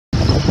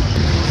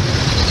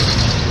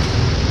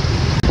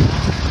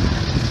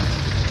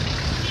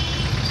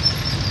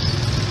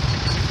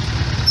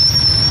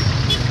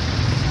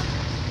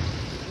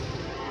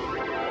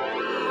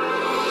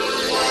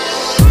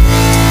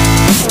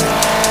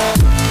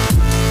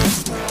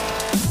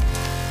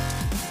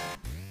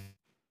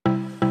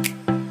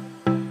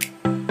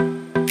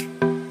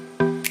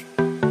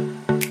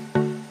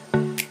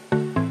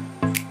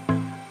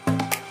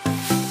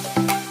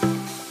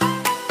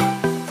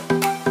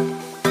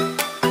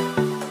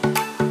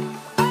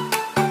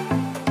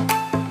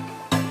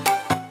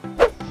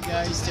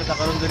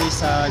kita karon diri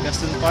sa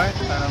Gaston Park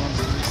para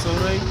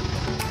magsuroy.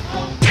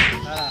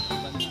 Tara,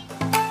 banda.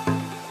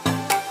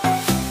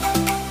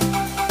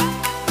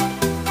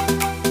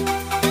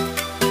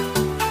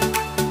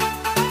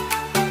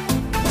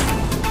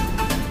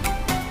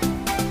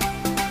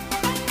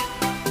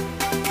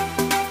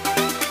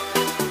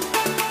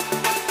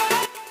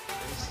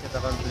 Kita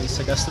karon diri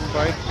sa Gaston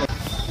Park.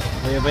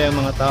 Baya-baya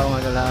ang mga tao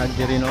nga laag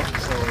diri no.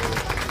 So,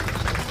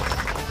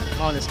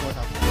 let's go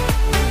up.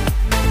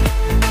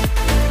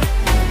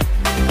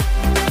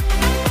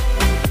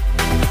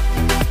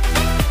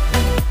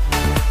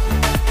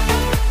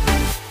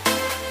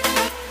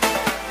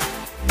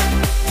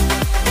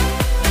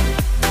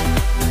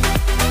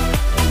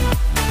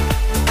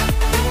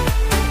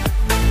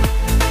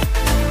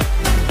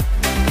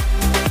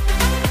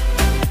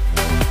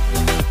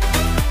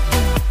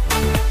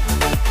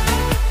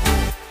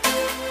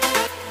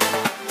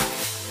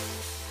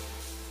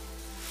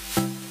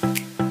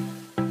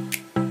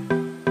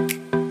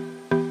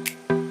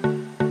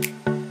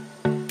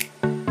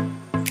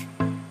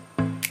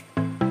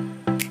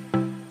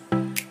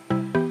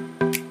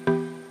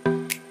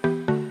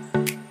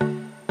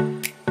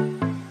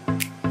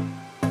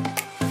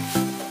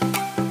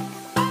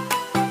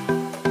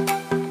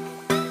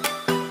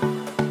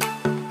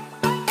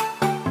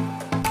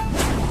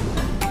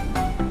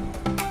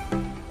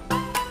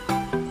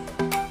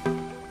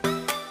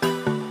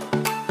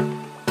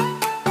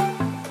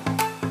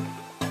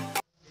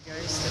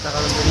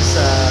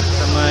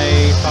 Sa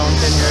may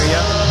fountain area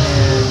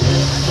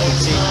and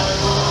see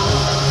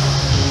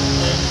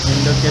yung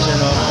location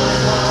for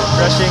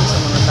brushing sa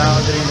mga tao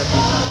during the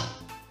pita.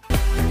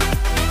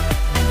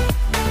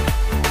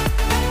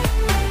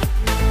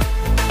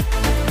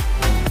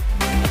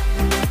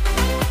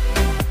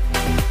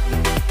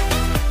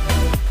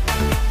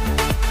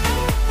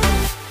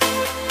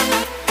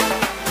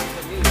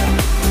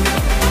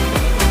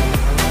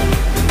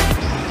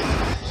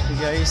 Okay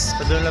guys,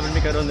 padulong lang kami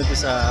karoon dito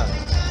sa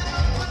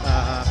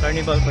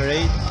Carnival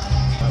Parade,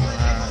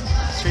 mga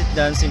street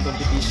dancing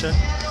competition.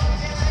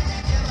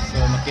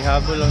 So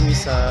makihabol lang kami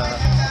sa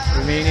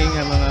remaining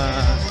mga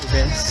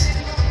events.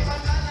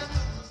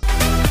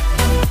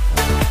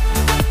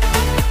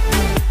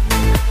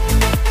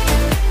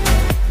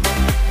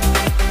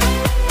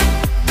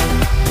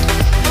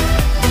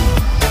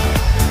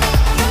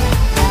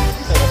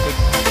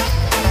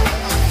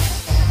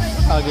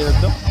 Agad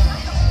to?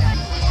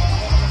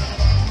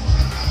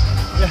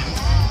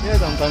 Yeah,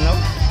 downtown now.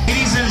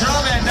 Ladies and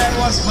gentlemen, that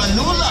was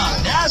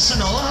BALULANG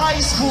National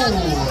High School.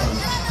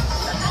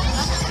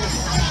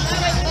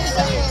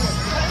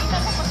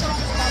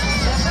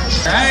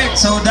 Right,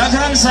 so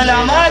daghang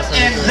salamat,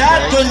 and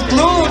that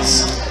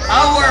concludes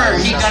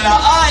our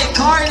HIGALAAY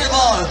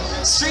Carnival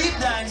Street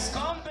Dance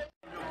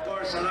Competition. Of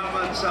course,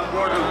 salamat sa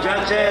Board of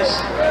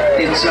Judges.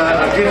 It's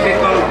a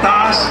difficult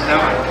task.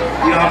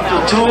 You have to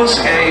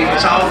choose kay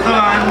sa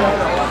autuan,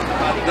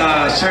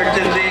 but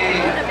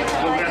certainly,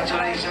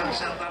 congratulations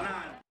sa tanan.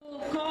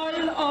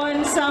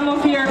 Some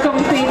of your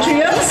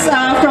compatriots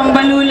from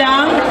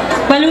BALULANG.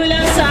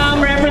 BALULANG,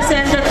 some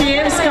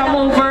representatives come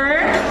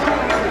over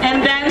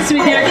and dance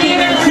with their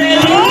king and queen.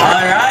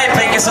 All right,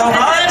 thank you so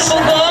much.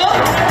 BUGO.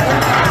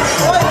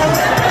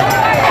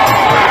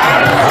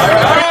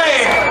 All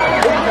right,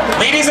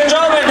 ladies and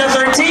gentlemen, the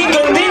 13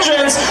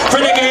 contingents for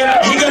the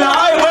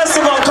HIGALAAY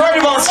Festival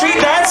Carnival Street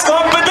Dance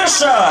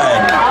Competition.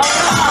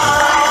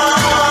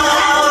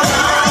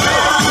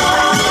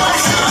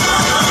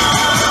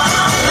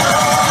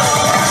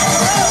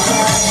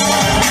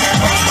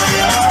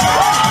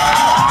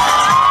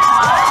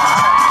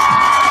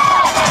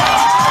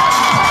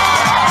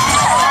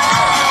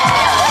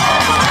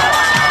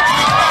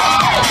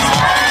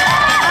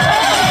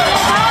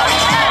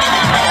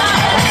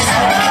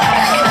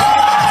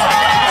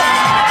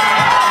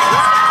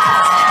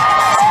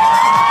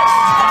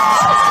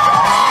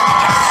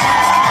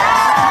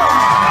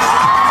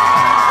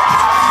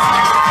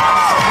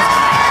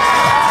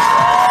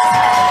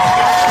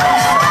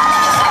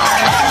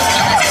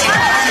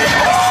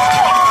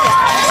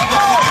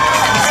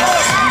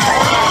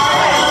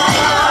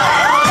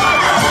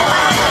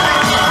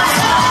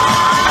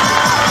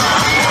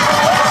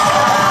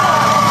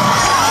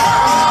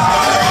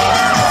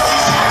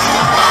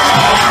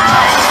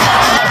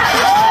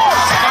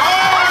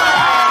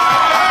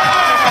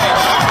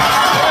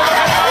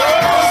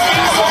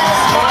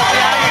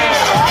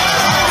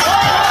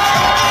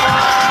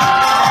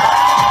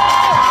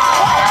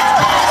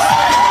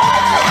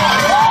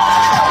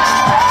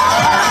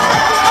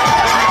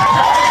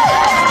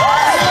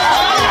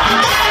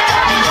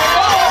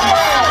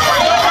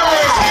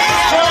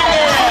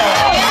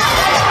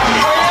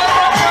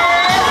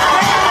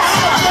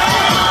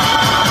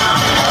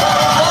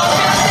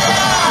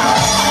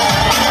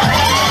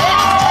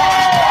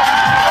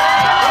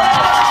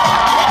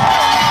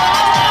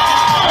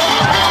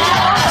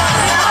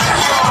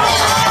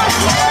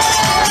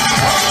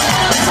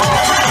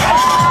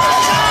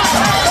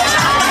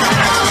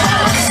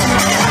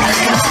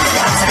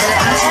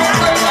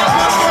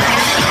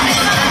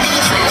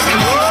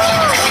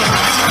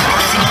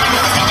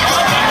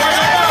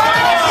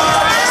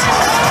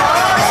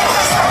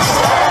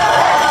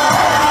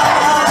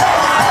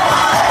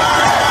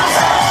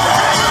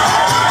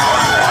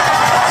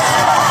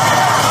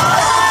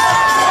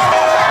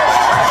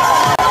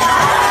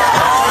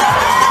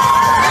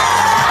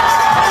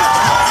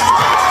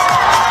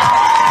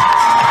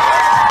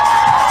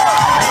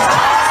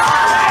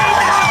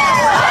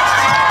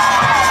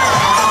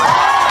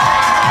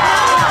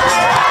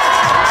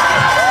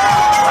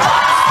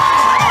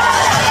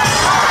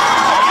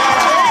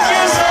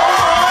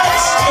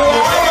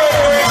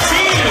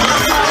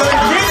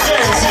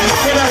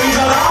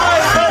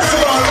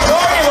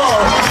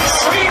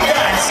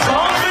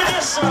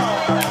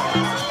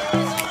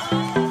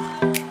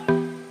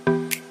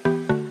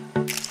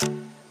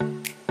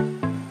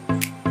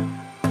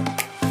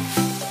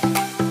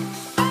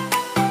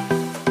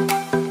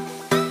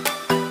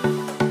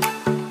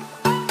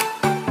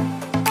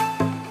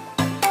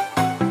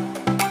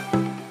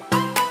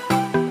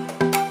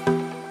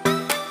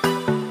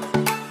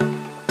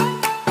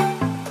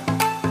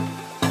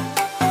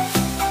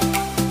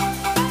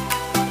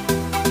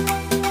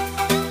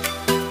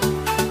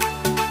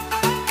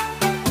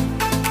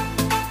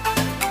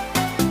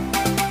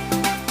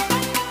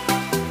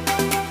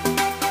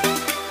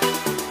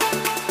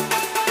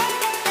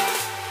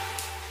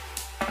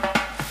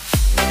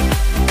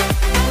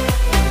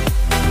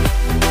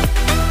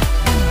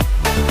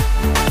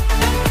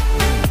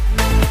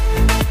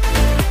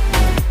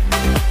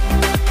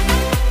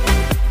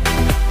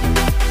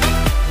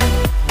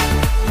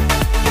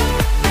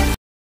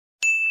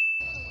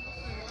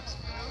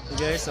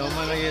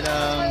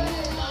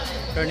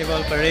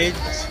 Carnival Parade,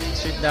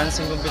 street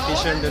dancing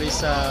competition there is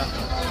sa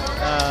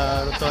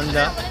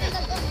Rotonda.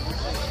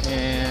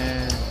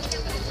 And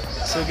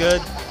so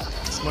good.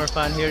 It's more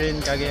fun here in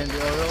Cagayan de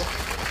Oro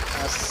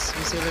as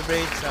we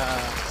celebrate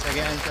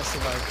Cagayan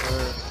Festival.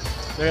 For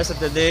the rest of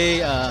the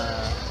day,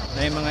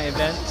 may mga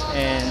event,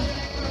 and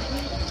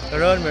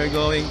karon we're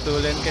going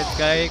to Lenket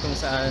kung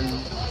saan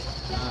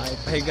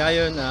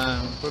ipahigayon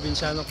ang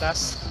Probinsyano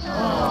cast.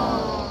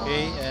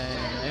 Okay,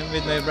 and I'm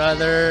with my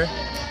brother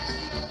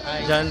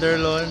John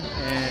Derlon,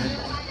 and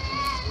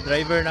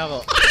driver na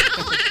ako.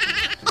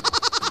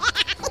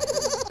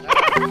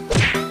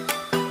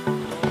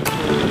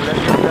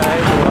 Lenket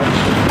to watch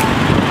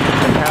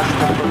the cast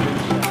of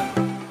Probinsyano.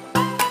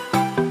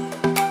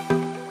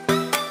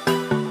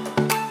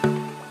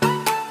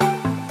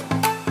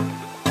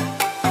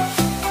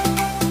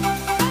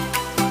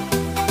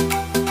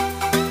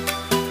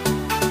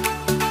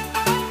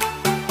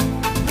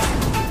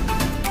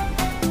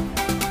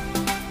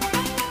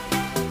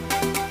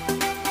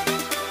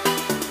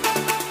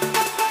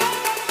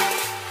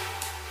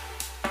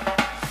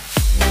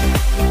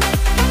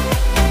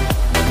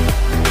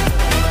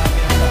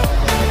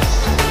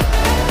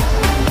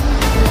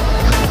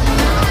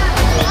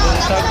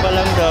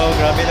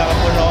 Grabe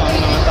nakapuno ang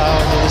mga tao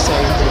dito sa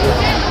intro.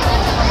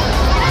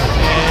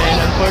 And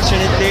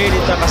unfortunately,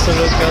 dito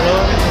kasulod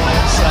karon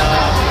sa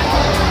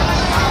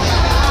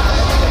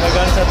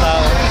talagang sa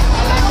tao.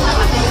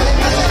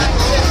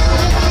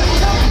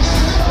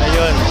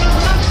 Ayun.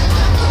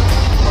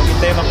 Huwag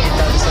tayo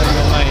makita sa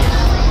gamay.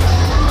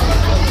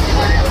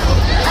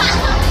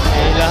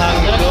 Lahang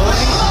ito.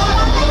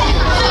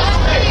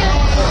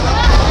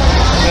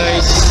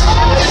 Guys,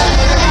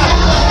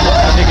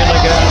 grabe ka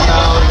nagawang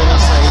tao dito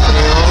sa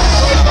intro.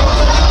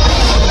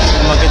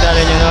 Makita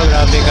rin nyo na,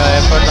 grabe ka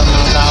effort ang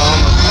mga tao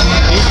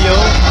mag-video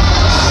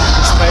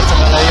despite sa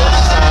kalayo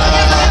sa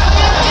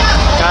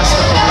cast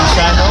of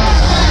Probinsyano,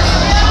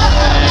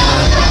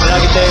 and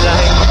malagi tayo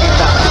lahing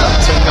makita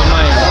sa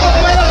gamay.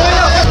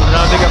 So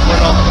grabe ka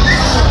puno,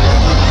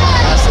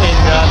 as in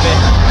grabe.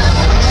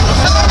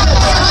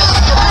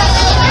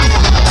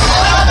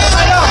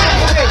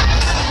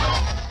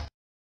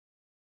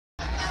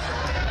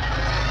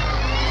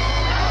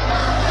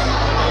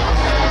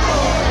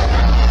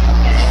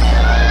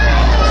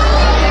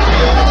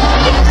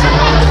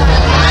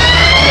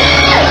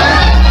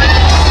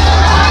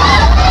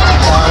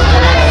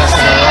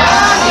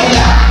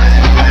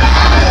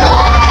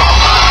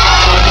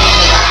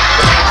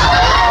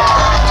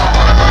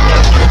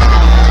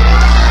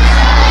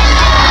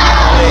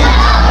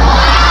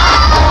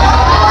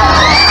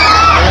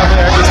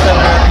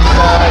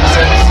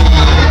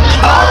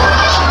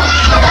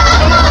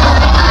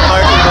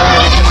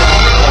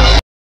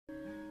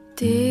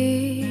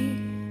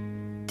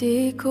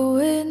 Di ko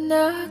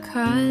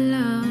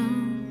inakala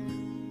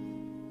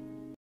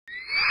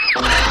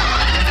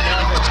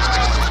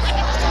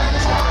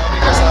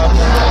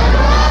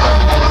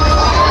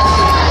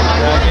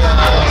Grabe ang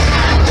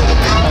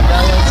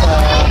pagdayan sa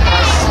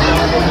cast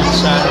ng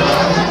Probinsyano.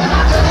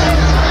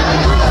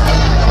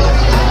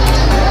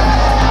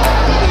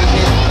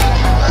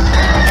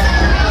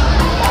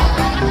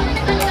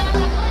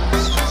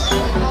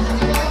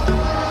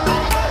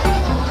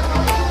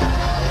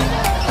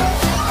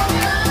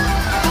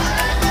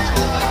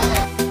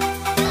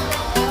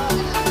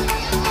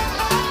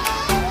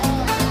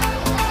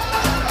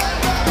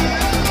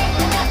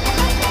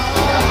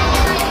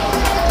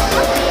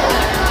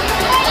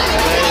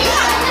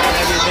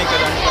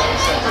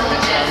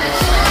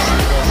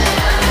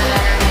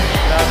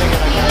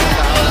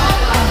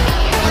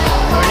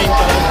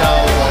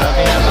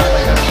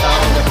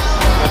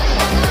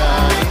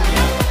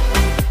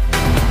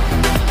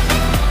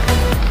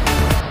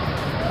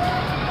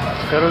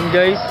 Karon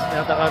guys,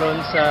 natakaroon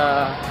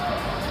sa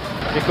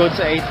likod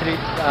sa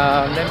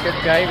atrium, Lenket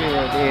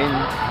din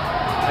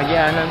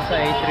Kagay-anan sa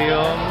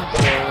atrium.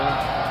 So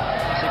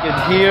as you can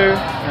hear,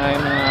 na yung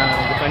mga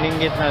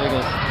bukaningit na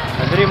because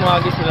very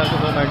muagi sila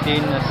sa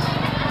Martin as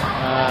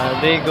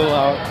they go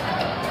out.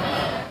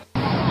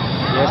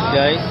 Yes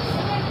guys,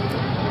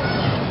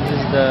 this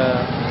is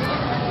the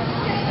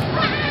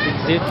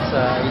exit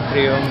sa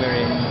atrium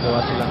wherein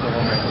gawa sila sa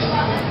Martin.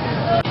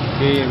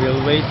 Okay, we'll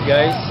wait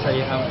guys sa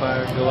iyang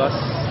gawas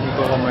ni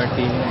Coco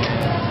Martin.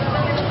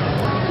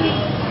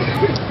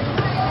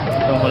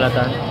 Itong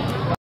hulatan.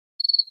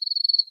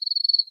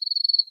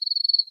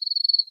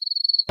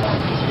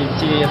 You can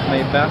see at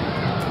my back,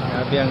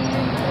 grabe ang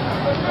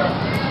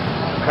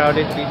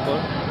crowded people.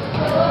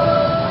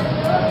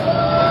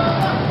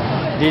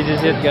 This is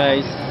it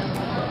guys.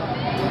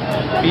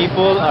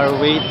 People are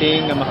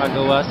waiting na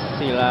makagawas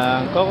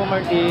silang Coco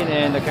Martin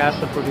and the cast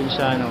of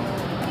Probinsyano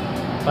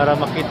para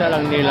makita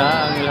lang nila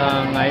ang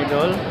ilang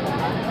idol.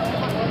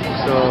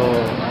 So,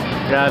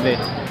 grabe.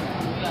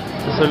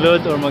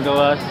 Susulod or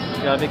magawas,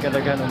 grabe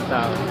kadagan ng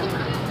tao.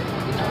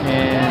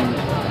 And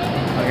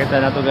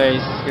makita na to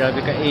guys,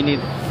 grabe kainit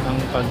ang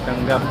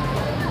pagtanggap.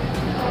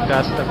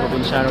 Cast of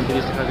Probinsyano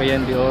dito sa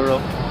Cagayan de Oro.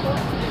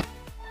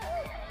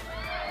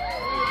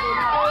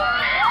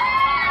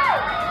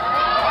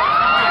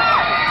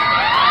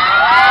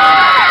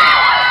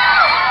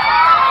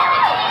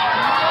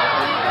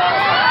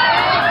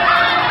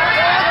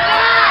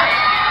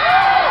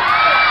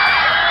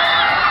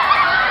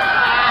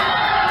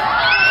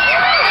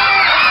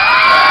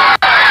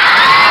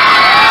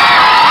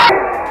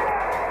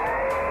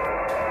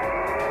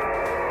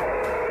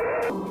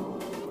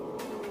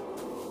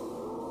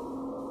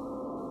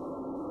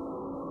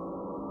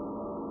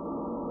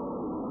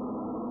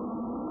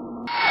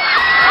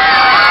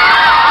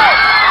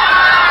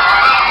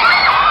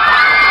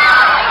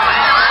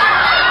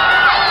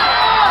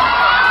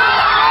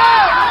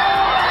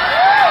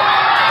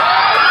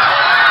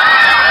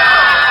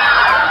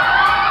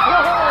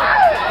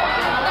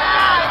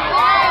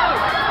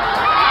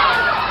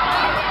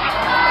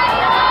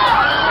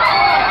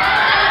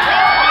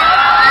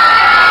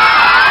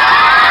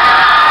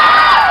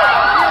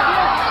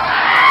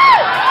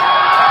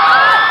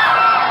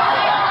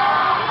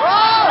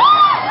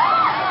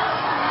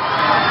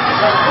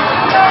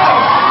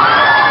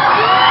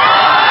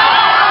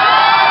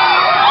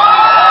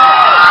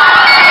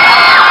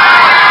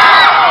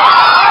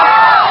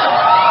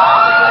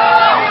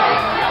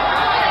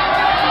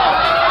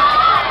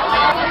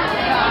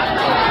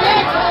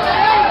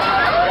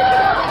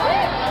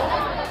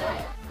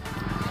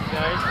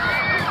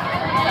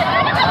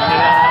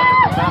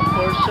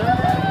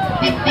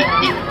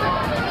 competition.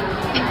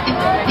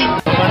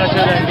 Para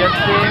siya ng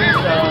Gaston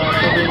sa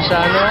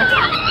Probinsyano.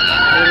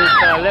 Dito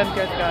sa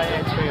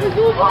Kagay-an.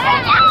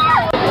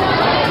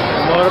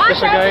 Morot pa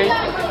siya guys.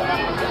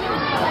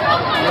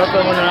 Morot pa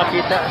mo na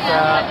nakita sa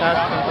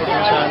cast ng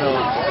Probinsyano.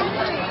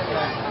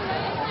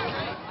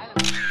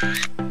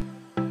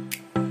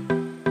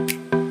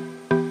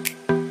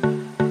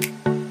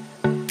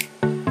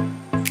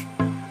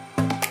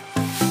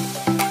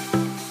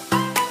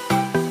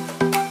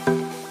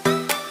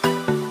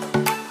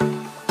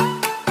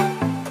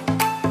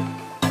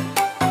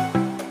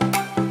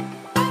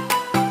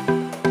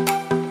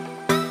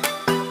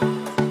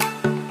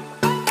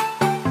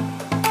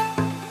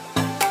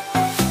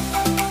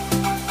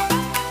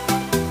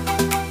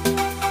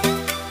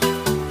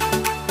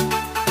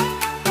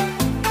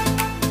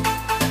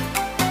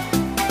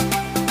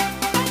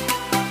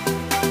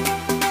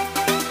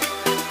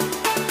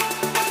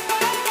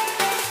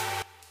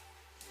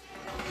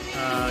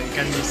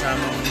 Ikan di sa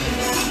among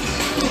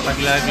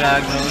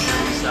paglaag-laag no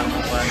sa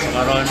among sa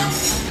karon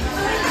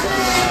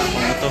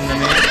pangutong na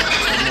mi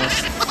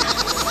almost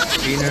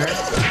dinner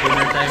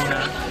time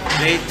na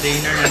late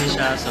dinner na ni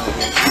siya so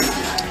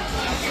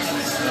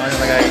ano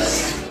na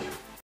guys.